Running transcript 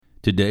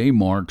Today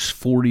marks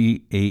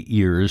 48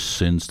 years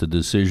since the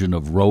decision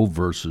of Roe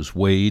v.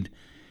 Wade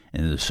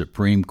in the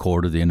Supreme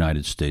Court of the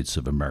United States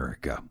of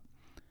America.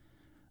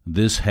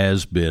 This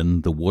has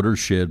been the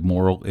watershed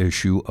moral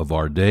issue of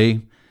our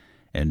day,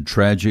 and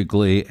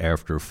tragically,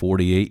 after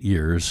 48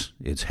 years,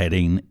 it's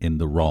heading in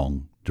the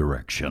wrong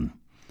direction.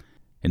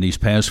 In these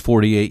past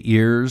 48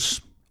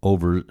 years,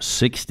 over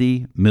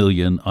 60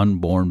 million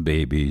unborn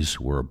babies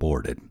were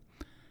aborted.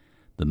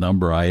 The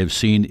number I have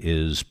seen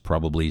is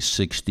probably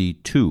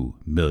 62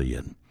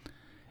 million.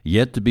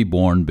 Yet to be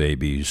born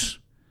babies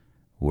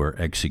were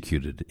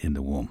executed in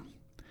the womb.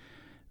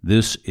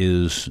 This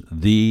is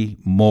the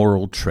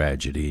moral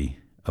tragedy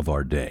of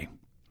our day.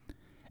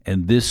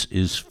 And this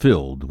is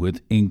filled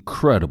with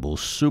incredible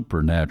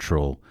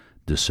supernatural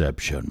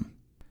deception.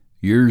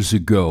 Years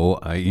ago,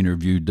 I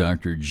interviewed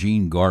Dr.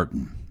 Jean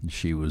Garton.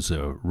 She was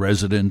a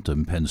resident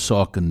in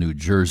Pennsauken, New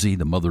Jersey,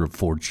 the mother of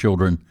 4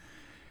 children,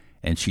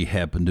 and she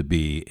happened to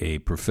be a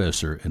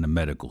professor in a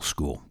medical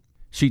school.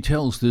 She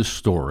tells this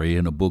story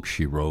in a book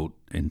she wrote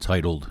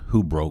entitled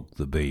Who Broke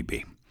the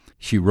Baby?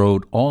 She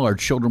wrote, "All our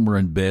children were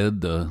in bed,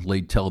 the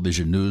late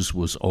television news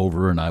was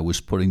over, and I was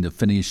putting the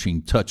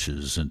finishing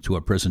touches into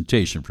a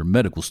presentation for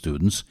medical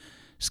students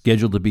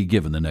scheduled to be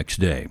given the next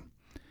day.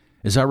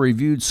 As I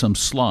reviewed some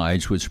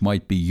slides which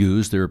might be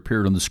used, there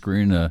appeared on the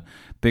screen a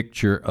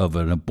picture of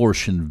an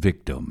abortion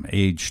victim,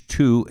 aged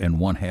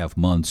 2½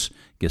 months,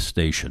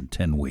 gestation,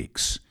 10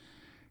 weeks.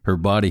 Her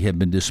body had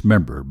been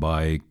dismembered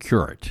by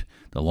curette,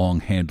 the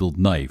long-handled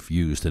knife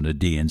used in a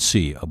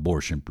D&C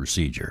abortion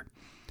procedure.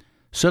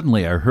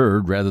 Suddenly I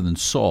heard, rather than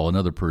saw,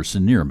 another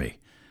person near me.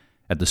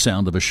 At the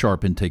sound of a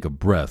sharp intake of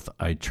breath,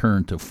 I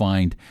turned to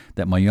find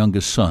that my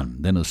youngest son,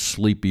 then a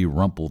sleepy,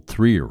 rumpled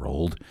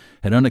 3-year-old,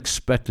 had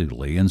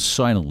unexpectedly and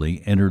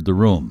silently entered the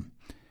room.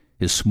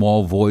 His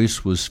small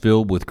voice was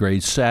filled with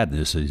great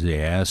sadness as he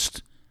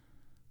asked,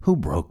 'Who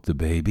broke the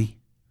baby?'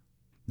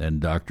 Then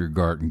Dr.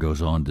 Garton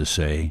goes on to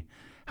say,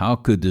 'How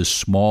could this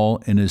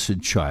small,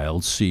 innocent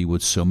child see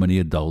what so many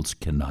adults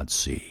cannot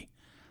see?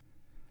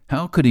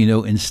 How could he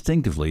know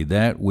instinctively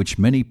that which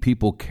many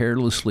people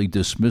carelessly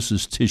dismiss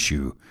as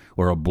tissue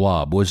or a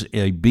blob was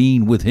a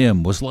being with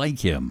him, was like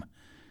him?'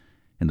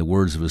 In the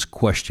words of his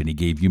question, he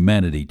gave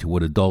humanity to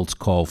what adults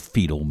call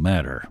fetal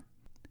matter.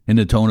 In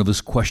the tone of his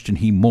question,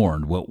 he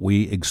mourned what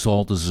we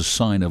exalt as a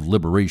sign of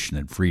liberation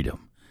and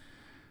freedom.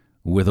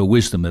 With a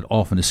wisdom that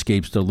often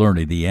escapes the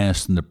learned, he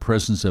asked in the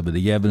presence of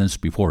the evidence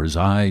before his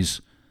eyes,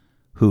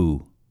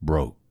 'Who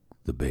broke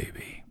the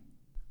baby?'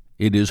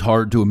 It is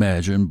hard to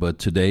imagine, but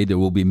today there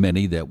will be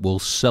many that will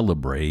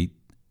celebrate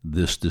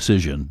this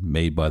decision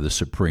made by the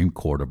Supreme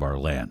Court of our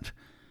land,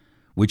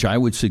 which I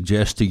would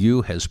suggest to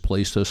you has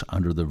placed us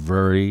under the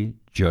very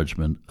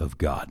judgment of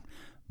God.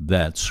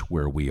 That's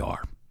where we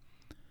are.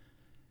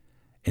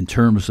 In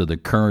terms of the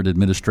current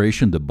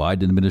administration, the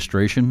Biden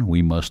administration,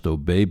 we must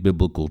obey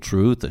biblical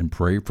truth and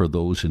pray for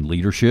those in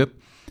leadership,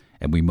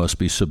 and we must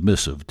be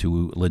submissive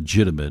to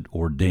legitimate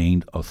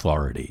ordained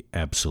authority,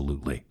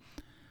 absolutely.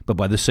 But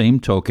by the same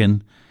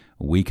token,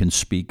 we can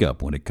speak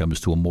up when it comes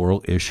to a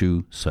moral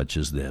issue such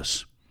as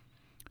this.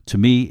 To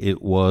me,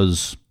 it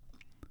was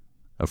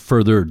a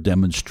further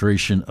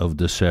demonstration of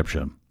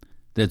deception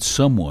that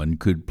someone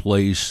could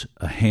place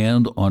a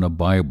hand on a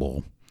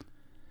Bible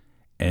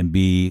and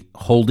be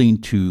holding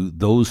to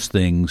those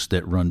things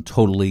that run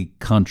totally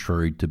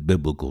contrary to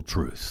biblical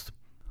truth.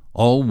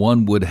 All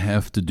one would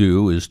have to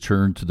do is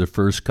turn to the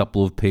first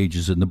couple of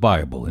pages in the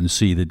Bible and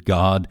see that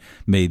God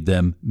made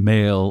them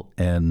male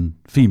and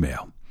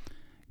female.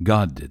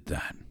 God did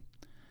that.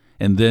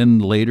 And then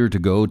later to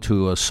go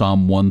to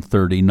Psalm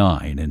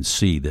 139 and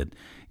see that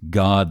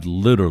God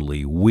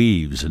literally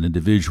weaves an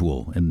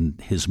individual in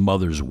his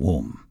mother's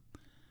womb.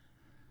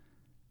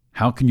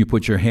 How can you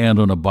put your hand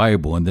on a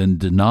Bible and then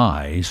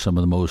deny some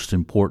of the most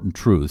important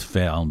truth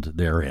found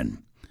therein?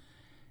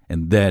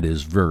 And that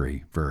is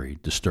very, very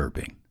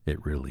disturbing.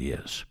 It really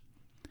is.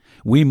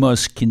 We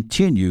must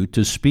continue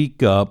to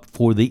speak up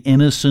for the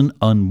innocent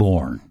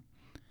unborn.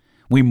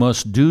 We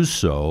must do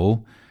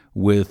so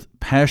with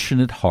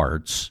passionate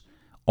hearts,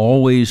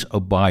 always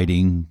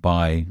abiding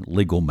by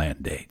legal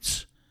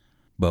mandates.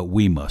 But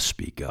we must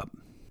speak up.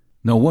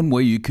 Now, one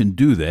way you can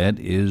do that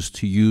is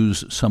to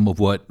use some of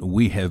what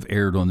we have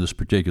aired on this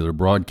particular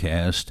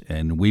broadcast,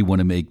 and we want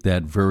to make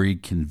that very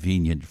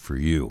convenient for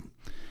you.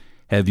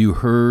 Have you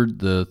heard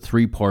the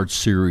 3-part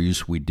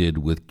series we did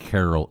with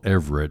Carol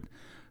Everett,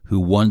 who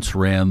once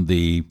ran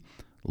the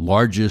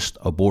largest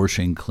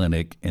abortion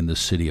clinic in the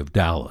city of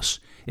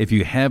Dallas? If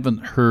you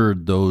haven't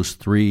heard those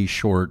 3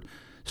 short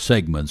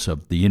segments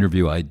of the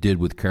interview I did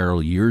with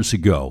Carol years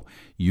ago,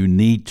 you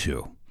need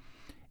to.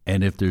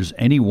 And if there's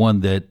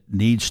anyone that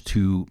needs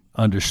to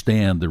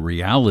understand the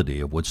reality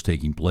of what's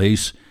taking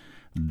place,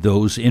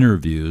 those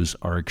interviews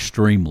are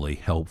extremely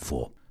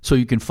helpful. So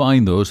you can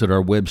find those at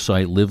our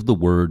website,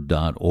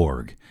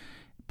 livetheword.org.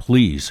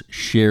 Please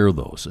share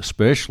those,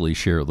 especially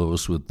share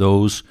those with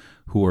those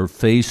who are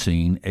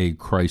facing a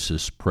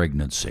crisis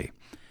pregnancy.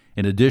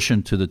 In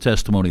addition to the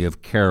testimony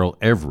of Carol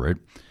Everett,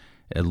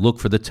 look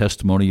for the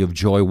testimony of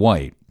Joy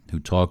White, who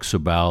talks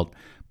about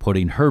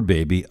putting her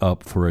baby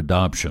up for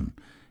adoption.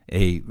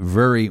 A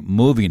very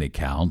moving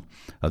account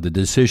of the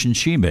decision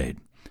she made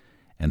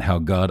and how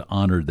God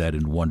honored that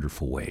in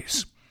wonderful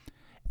ways.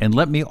 And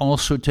let me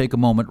also take a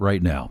moment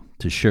right now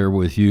to share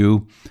with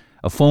you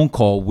a phone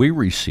call we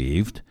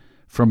received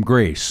from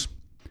Grace.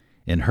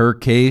 In her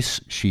case,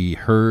 she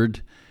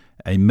heard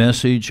a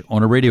message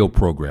on a radio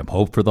program,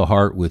 Hope for the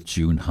Heart with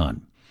June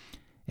Hunt.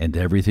 And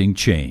everything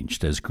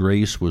changed as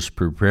Grace was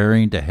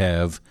preparing to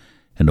have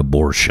an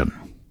abortion.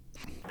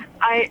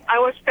 I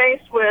was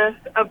faced with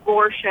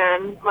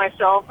abortion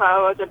myself. I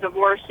was a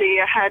divorcee.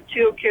 I had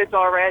 2 kids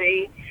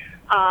already.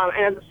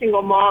 And as a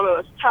single mom, it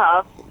was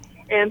tough.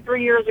 And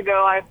 3 years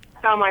ago, I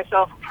found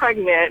myself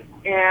pregnant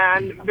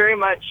and very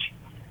much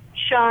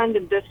shunned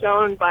and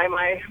disowned by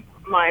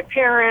my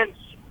parents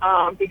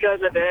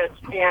because of it.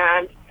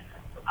 And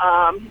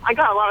I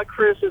got a lot of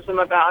criticism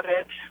about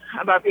it,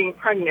 about being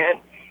pregnant.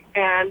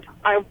 And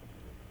I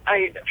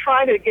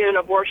tried to get an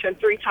abortion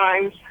 3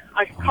 times.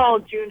 I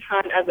called June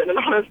Hunt as an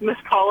anonymous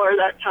caller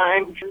that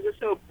time. It was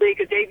so big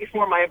a day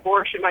before my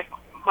abortion, my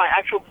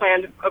actual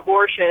planned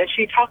abortion, and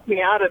she talked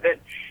me out of it,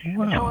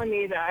 telling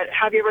me that,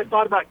 have you ever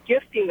thought about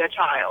gifting the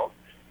child?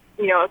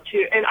 And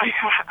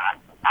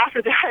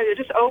after that, it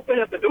just opened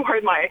up the door,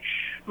 and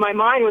my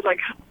mind was like,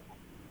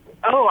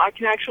 oh, I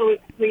can actually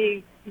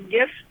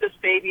gift this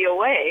baby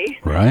away,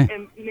 right,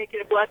 and make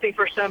it a blessing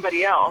for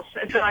somebody else.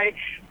 And so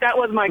that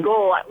was my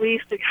goal, at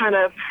least to kind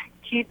of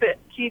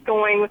keep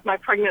going with my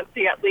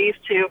pregnancy, at least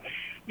to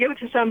give it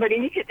to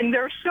somebody. And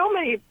there are so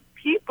many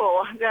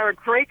people that are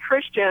great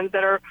Christians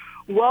that are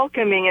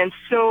welcoming and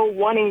so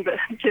wanting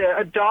to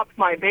adopt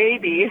my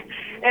baby.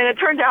 And it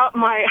turned out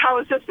I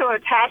was just so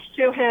attached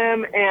to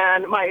him,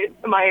 and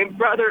my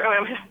brother,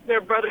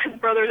 his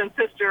brothers and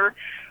sister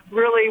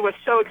really was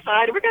so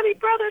excited. We're going to be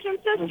brothers and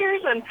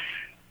sisters. And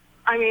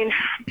I mean,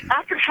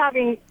 after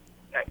having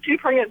 2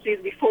 pregnancies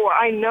before,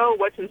 I know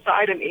what's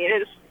inside of me.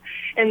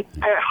 And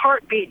a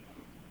heartbeat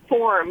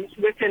forms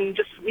within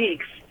just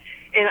weeks.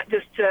 And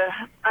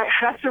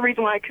that's the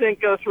reason why I couldn't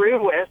go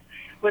through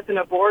with an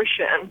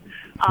abortion.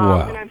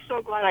 Wow. And I'm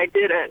so glad I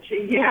didn't.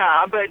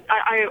 Yeah, but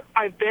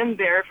I've been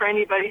there for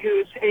any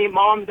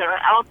moms that are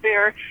out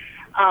there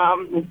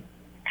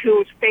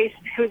who's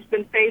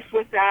been faced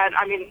with that.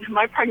 I mean,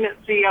 my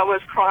pregnancy, I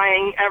was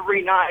crying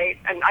every night,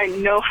 and I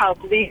know how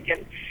bleak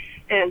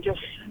and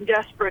just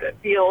desperate it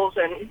feels,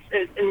 and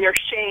you're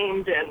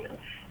shamed, and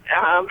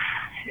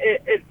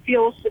it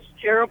feels just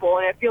terrible,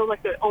 and it feels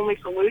like the only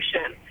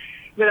solution.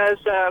 But as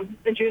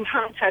June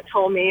Hunt had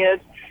told me,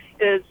 is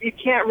you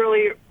can't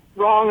really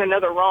wrong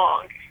another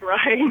wrong,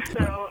 right?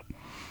 So,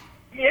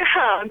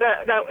 yeah,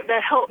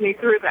 that helped me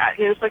through that.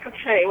 And it's like,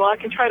 okay, well, I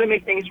can try to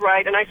make things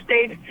right. And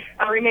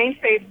I remained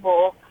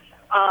faithful.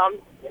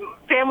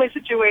 Family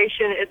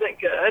situation isn't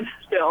good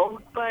still,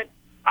 but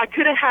I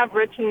couldn't have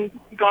written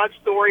God's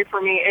story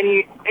for me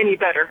any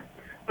better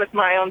with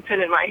my own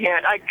pen in my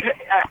hand.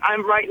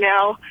 I'm right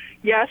now,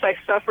 yes, I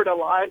suffered a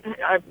lot,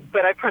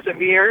 but I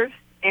persevered,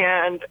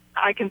 and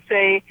I can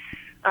say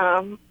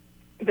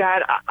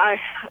that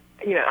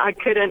I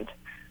couldn't.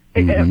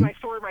 My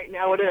story right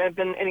now wouldn't have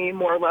been any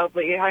more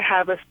lovely. I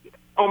have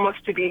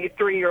almost to be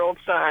 3-year-old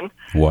son.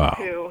 Wow.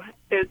 Who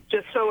is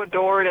just so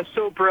adored and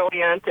so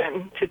brilliant,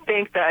 and to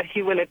think that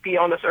he wouldn't be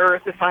on this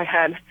earth if I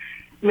had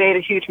made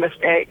a huge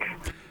mistake.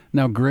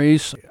 Now,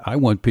 Grace, I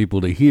want people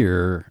to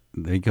hear,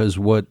 because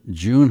what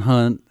June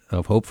Hunt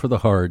of Hope for the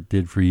Heart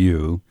did for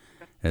you,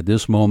 at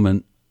this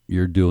moment,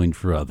 you're doing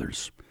for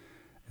others.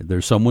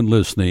 There's someone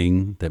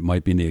listening that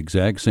might be in the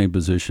exact same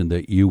position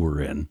that you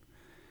were in.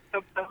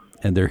 Hope so.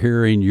 And they're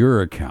hearing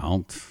your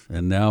account,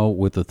 and now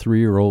with a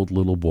 3-year-old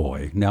little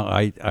boy. Now,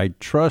 I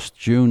trust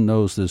June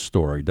knows this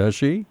story, does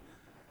she?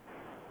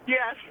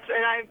 Yes,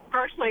 and I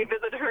personally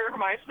visited her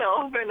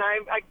myself, and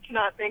I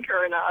cannot thank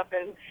her enough.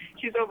 And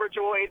she's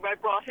overjoyed. I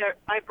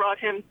brought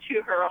him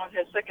to her on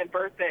his 2nd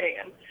birthday,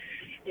 and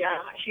yeah,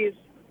 she's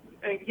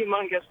a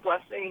humongous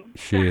blessing.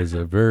 She is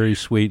a very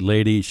sweet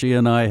lady. She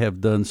and I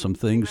have done some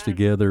things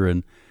together,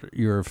 and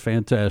you're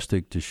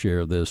fantastic to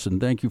share this.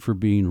 And thank you for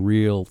being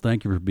real.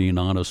 Thank you for being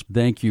honest.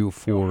 Thank you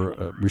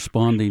for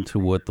responding to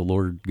what the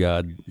Lord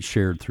God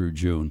shared through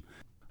June.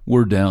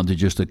 We're down to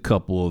just a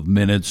couple of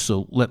minutes,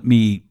 so let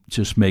me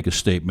just make a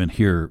statement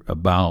here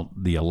about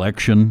the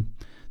election,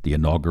 the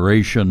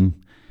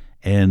inauguration,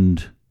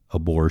 and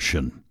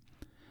abortion.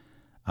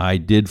 I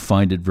did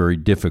find it very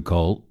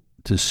difficult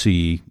to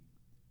see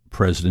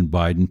President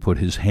Biden put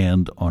his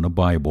hand on a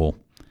Bible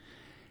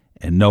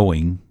and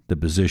knowing the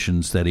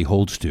positions that he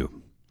holds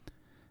to.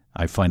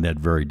 I find that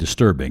very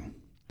disturbing.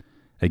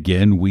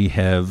 Again, we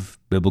have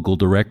biblical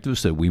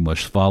directives that we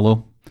must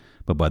follow,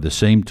 but by the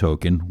same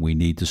token, we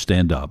need to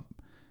stand up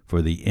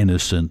for the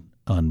innocent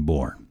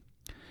unborn.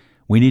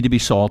 We need to be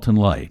salt and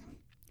light.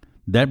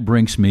 That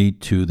brings me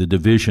to the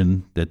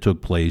division that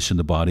took place in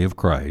the body of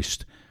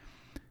Christ,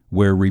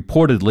 where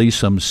reportedly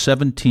some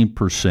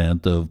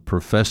 17% of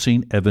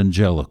professing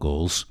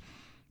evangelicals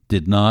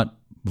did not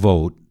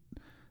vote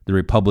the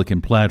Republican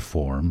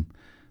platform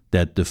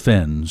that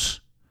defends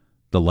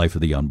the life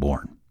of the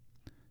unborn.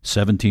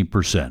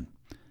 17%.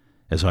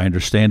 As I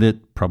understand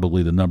it,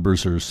 probably the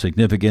numbers are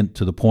significant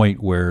to the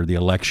point where the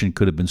election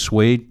could have been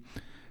swayed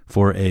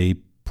for a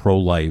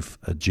pro-life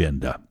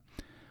agenda.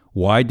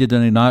 Why did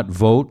they not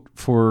vote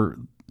for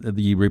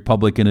the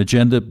Republican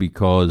agenda?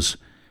 Because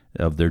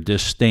of their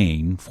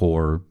disdain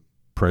for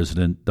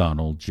President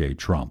Donald J.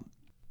 Trump.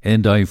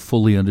 And I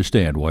fully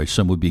understand why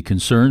some would be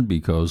concerned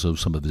because of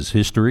some of his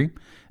history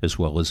as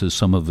well as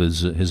some of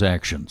his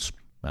actions.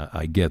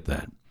 I get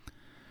that.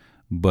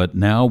 But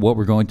now what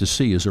we're going to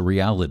see is a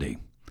reality.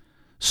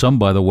 Some,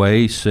 by the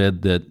way,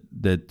 said that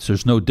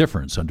there's no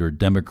difference under a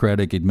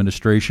Democratic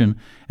administration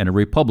and a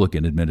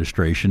Republican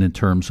administration in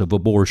terms of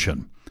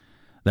abortion.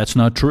 That's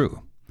not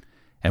true.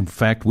 In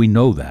fact, we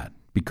know that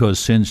because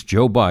since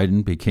Joe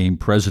Biden became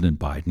President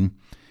Biden,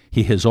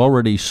 he has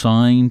already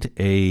signed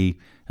an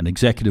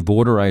executive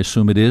order, I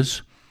assume it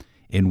is,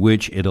 in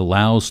which it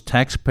allows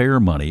taxpayer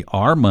money,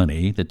 our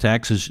money, the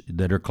taxes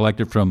that are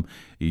collected from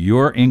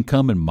your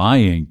income and my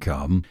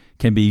income,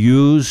 can be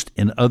used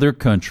in other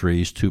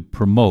countries to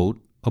promote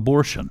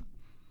abortion.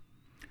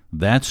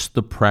 That's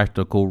the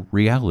practical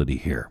reality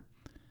here.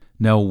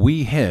 Now,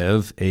 we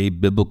have a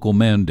biblical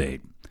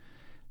mandate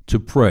to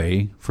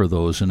pray for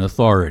those in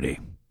authority.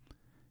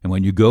 And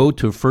when you go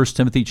to 1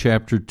 Timothy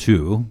chapter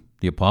 2,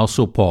 the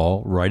Apostle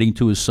Paul, writing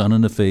to his son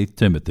in the faith,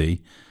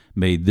 Timothy,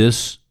 made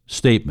this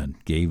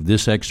statement, gave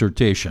this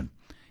exhortation.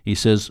 He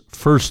says,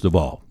 first of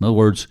all, in other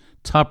words,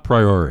 top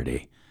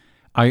priority,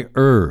 I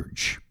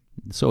urge.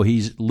 So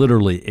he's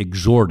literally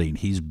exhorting,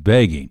 he's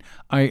begging.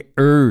 I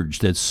urge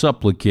that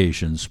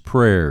supplications,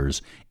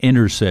 prayers,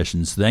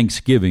 intercessions,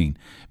 thanksgiving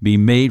be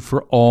made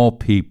for all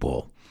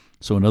people.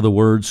 So in other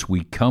words,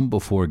 we come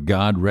before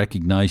God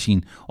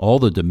recognizing all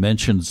the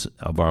dimensions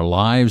of our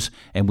lives,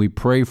 and we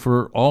pray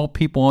for all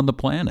people on the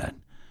planet.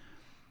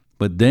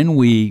 But then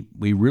we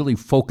really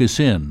focus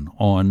in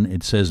on,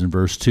 it says in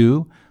verse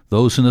 2,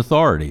 those in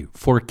authority,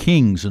 for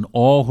kings and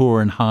all who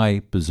are in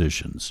high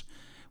positions.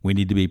 We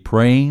need to be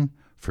praying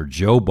for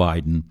Joe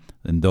Biden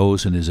and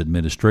those in his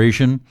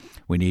administration.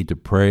 We need to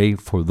pray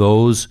for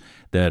those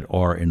that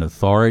are in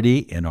authority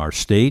in our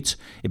states.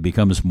 It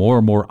becomes more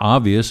and more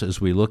obvious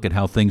as we look at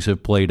how things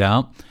have played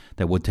out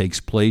that what takes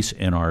place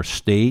in our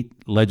state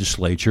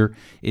legislature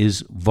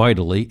is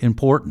vitally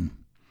important.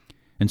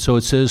 And so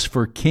it says,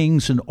 for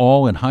kings and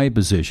all in high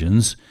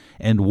positions.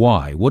 And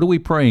why? What are we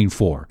praying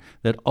for?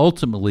 That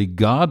ultimately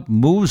God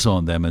moves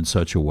on them in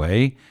such a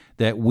way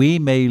that we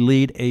may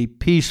lead a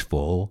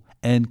peaceful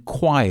and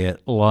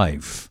quiet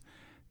life,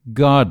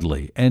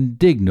 godly and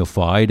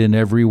dignified in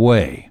every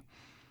way.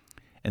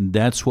 And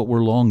that's what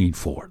we're longing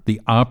for,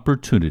 the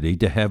opportunity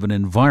to have an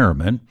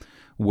environment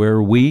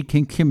where we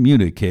can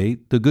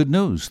communicate the good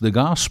news, the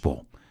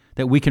gospel,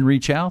 that we can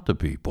reach out to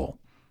people.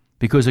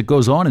 Because it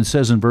goes on and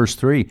says in verse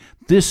 3,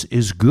 this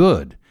is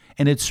good,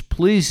 and it's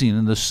pleasing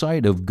in the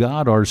sight of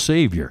God our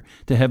Savior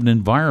to have an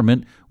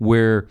environment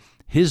where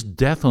his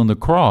death on the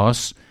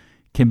cross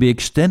can be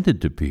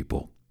extended to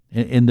people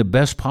in the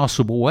best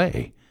possible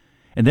way.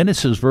 And then it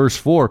says, verse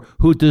 4,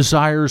 who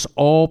desires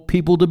all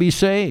people to be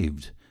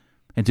saved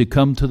and to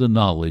come to the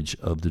knowledge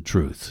of the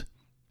truth.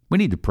 We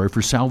need to pray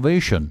for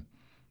salvation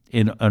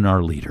in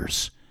our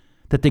leaders,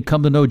 that they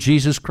come to know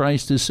Jesus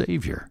Christ as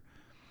Savior.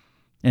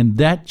 And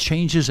that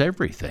changes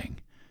everything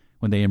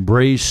when they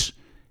embrace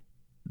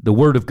the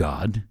Word of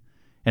God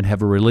and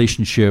have a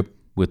relationship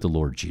with the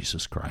Lord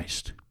Jesus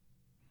Christ.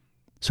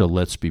 So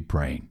let's be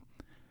praying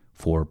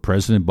for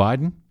President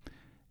Biden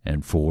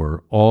and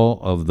for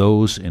all of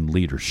those in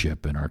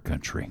leadership in our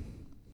country.